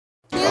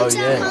Oh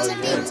yeah.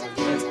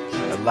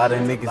 A lot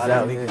of niggas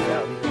out here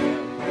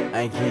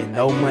ain't getting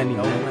no money.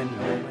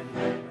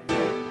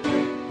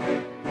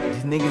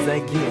 These niggas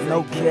ain't getting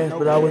no cash,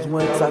 but I always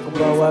want to talk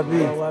about YB.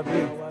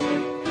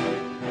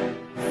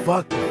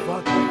 Fuck it.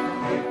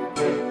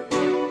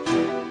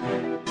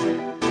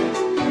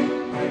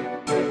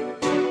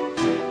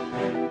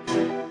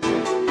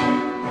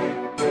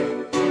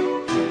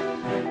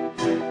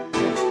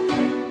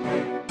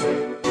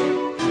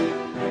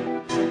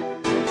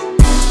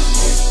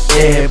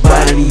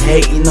 Everybody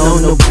hating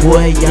on the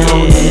boy, I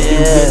don't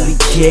even really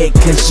care,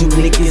 cause you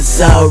niggas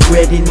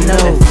already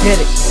know.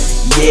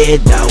 Yeah,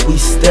 dawg, we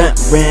stunt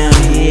round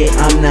here,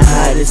 I'm the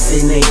hottest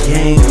in the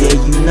game, yeah,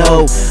 you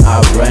know, I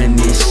run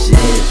this shit.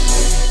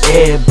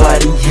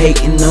 Everybody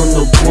hating on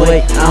the boy,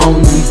 I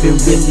don't even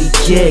really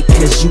care,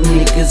 cause you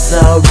niggas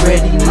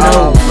already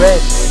know.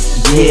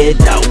 Yeah,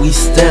 dawg, we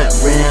stunt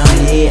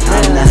round here,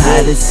 I'm the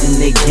hottest in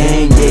the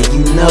game, yeah,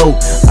 you know,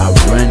 I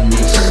run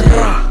this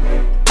shit.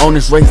 On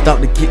this race,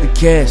 out to get the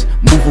cash.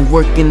 Moving,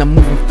 working, I'm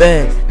moving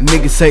fast. And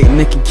niggas hating,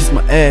 they can kiss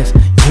my ass.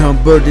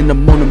 Young Byrd and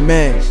I'm on the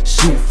mash.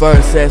 Shoot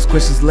first, ask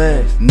questions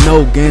last.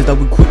 No games, that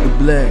we quick to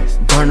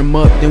blast. Burn him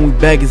up, then we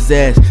bag his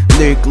ass.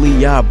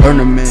 Lyrically, I burn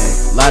a man.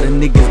 Lot of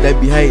niggas, they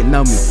be hating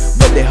on me,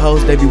 but they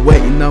hoes, they be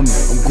waiting on me.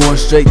 I'm going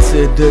straight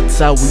to the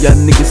top where y'all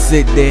niggas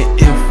sit there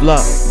and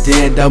flop.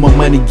 Damn, dawg, my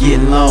money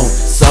getting long.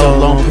 So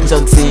long, put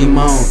your team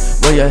on.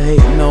 Why y'all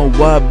hating on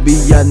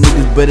YB? Y'all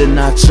niggas better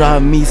not try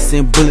me.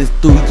 Send bullets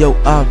through your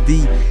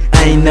RV.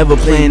 I ain't never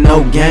playing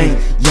no game.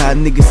 Y'all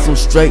niggas some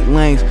straight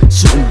lanes,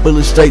 shooting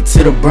bullets straight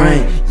to the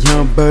brain.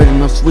 Young Byrd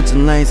and I'm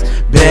switching lanes.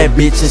 Bad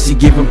bitch and she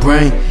giving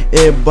brain.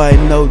 Everybody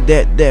know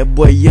that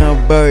boy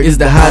Young Byrd is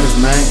the hottest,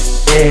 man.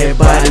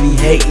 Everybody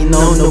hating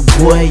on the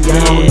boy,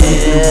 I don't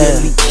even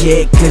really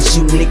care, cause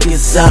you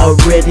niggas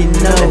already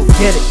know.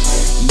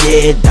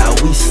 Yeah,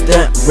 dawg, we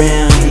stunt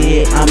round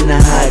here, I'm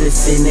the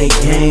hottest in the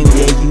game,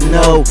 yeah, you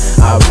know,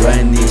 I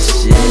run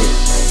this shit.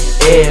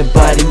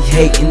 Everybody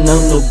hating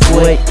on the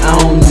boy, I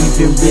don't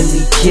even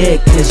really care,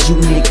 cause you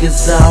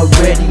niggas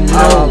already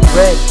know.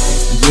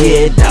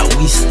 Yeah, dawg,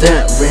 we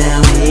stunt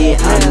round here,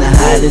 I'm the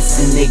hottest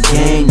in the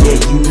game,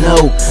 yeah, you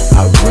know,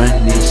 I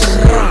run this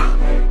shit.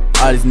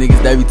 All these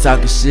niggas, they be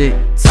talking shit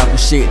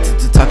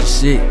to talking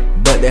shit.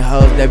 But they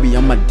hoes, they be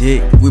on my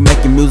dick. We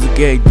making music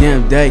every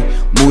damn day.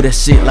 Move that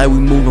shit like we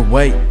moving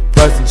weight.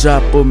 First to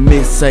drop a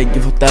mixtape,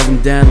 give 1,000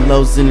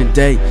 downloads in a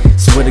day.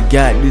 Swear to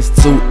God, this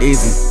too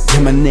easy.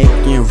 Get my neck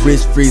and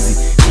wrist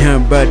freezy.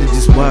 Young Byrd,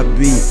 just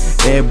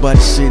YB. Everybody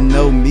should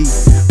know me.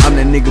 I'm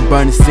that nigga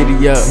burn the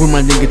city up. When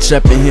my nigga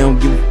trapping, he don't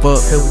give a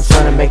fuck. Cause we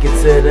tryna make it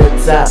to the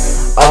top.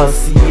 All I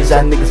see is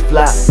y'all niggas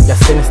flop. Y'all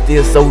sitting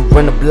still, so we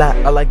run the block.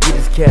 All I get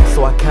is cash,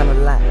 so I kinda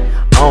lie.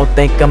 I don't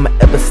think I'ma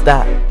ever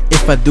stop.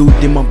 If I do,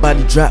 then my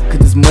body drop, cause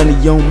there's money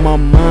on my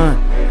mind.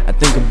 I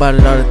think about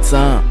it all the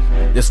time.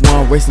 That's why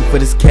I'm racing for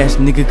this cash,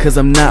 nigga, cause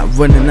I'm not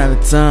running out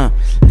of time.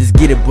 Let's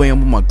get it, boy,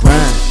 I'm on my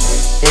grind.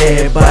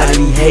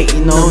 Everybody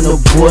hating on the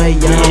boy, I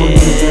don't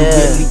even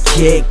really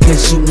care,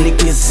 cause you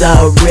niggas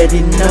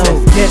already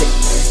know.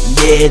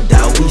 Yeah,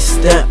 dawg, we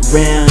stunt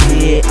round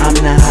here, I'm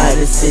the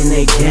hottest in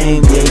the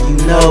game, yeah, you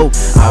know,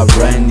 I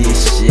run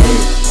this shit.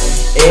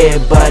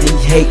 Everybody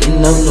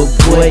hating on the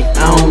boy,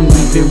 I don't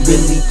even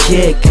really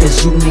care,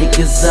 cause you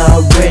niggas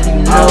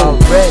already know.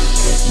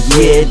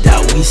 Yeah,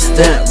 dawg, we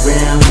stunt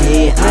round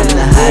here, I'm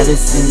the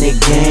hottest in the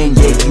game,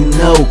 yeah, you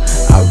know,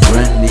 I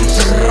run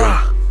this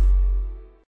shit.